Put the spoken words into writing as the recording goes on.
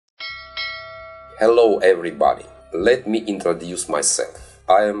Hello everybody, let me introduce myself.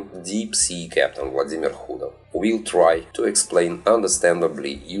 I am Deep Sea Captain Vladimir Khudov. We'll try to explain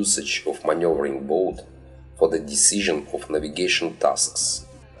understandably usage of maneuvering boat for the decision of navigation tasks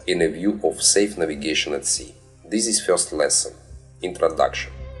in a view of safe navigation at sea. This is first lesson,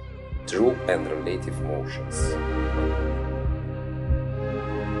 Introduction, True and Relative Motions.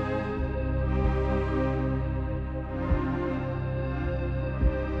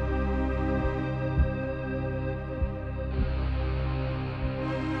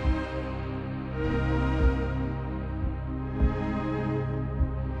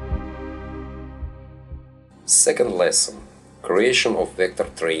 Second lesson, Creation of Vector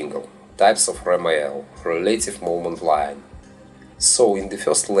Triangle, Types of RML, Relative Moment Line. So in the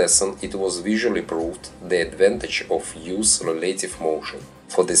first lesson it was visually proved the advantage of use relative motion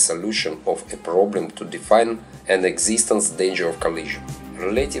for the solution of a problem to define an existence danger of collision.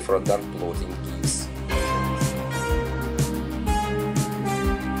 Relative radar plotting gives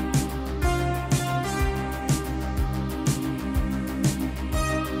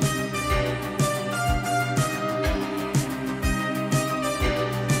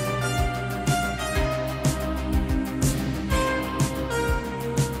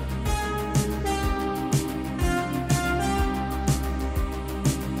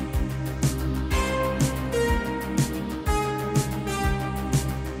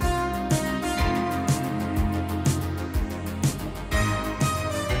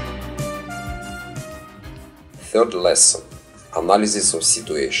Third lesson, Analysis of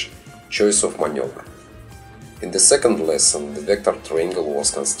Situation, Choice of Maneuver. In the second lesson, the vector triangle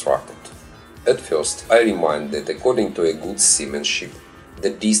was constructed. At first, I remind that according to a good seamanship, the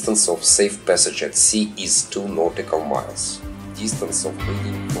distance of safe passage at sea is 2 nautical miles, distance of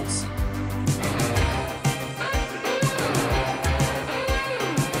reading from sea.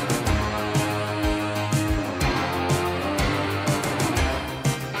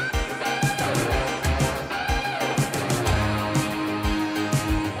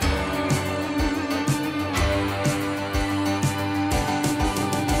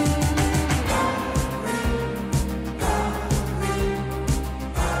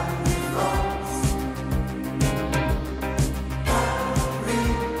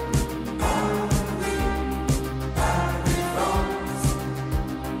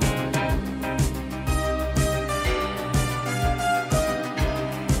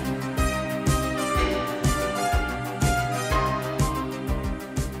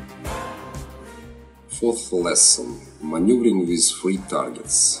 Fourth lesson, Maneuvering with free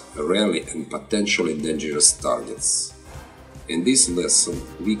targets, rarely and potentially dangerous targets. In this lesson,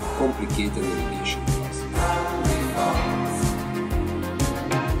 we complicate the navigation task.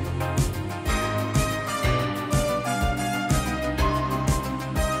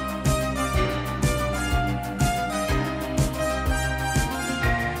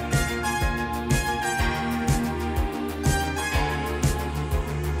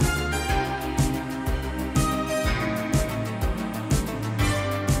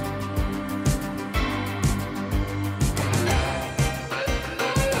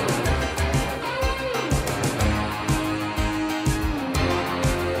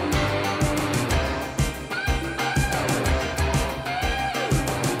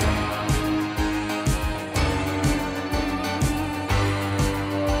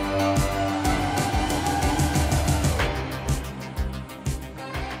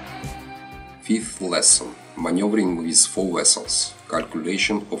 Fifth lesson, Maneuvering with 4 vessels,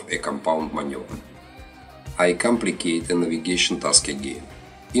 Calculation of a compound maneuver. I complicate the navigation task again.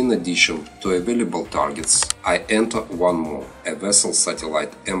 In addition to available targets, I enter one more, a vessel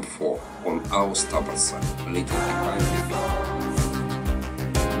satellite M4 on our starboard side, little behind the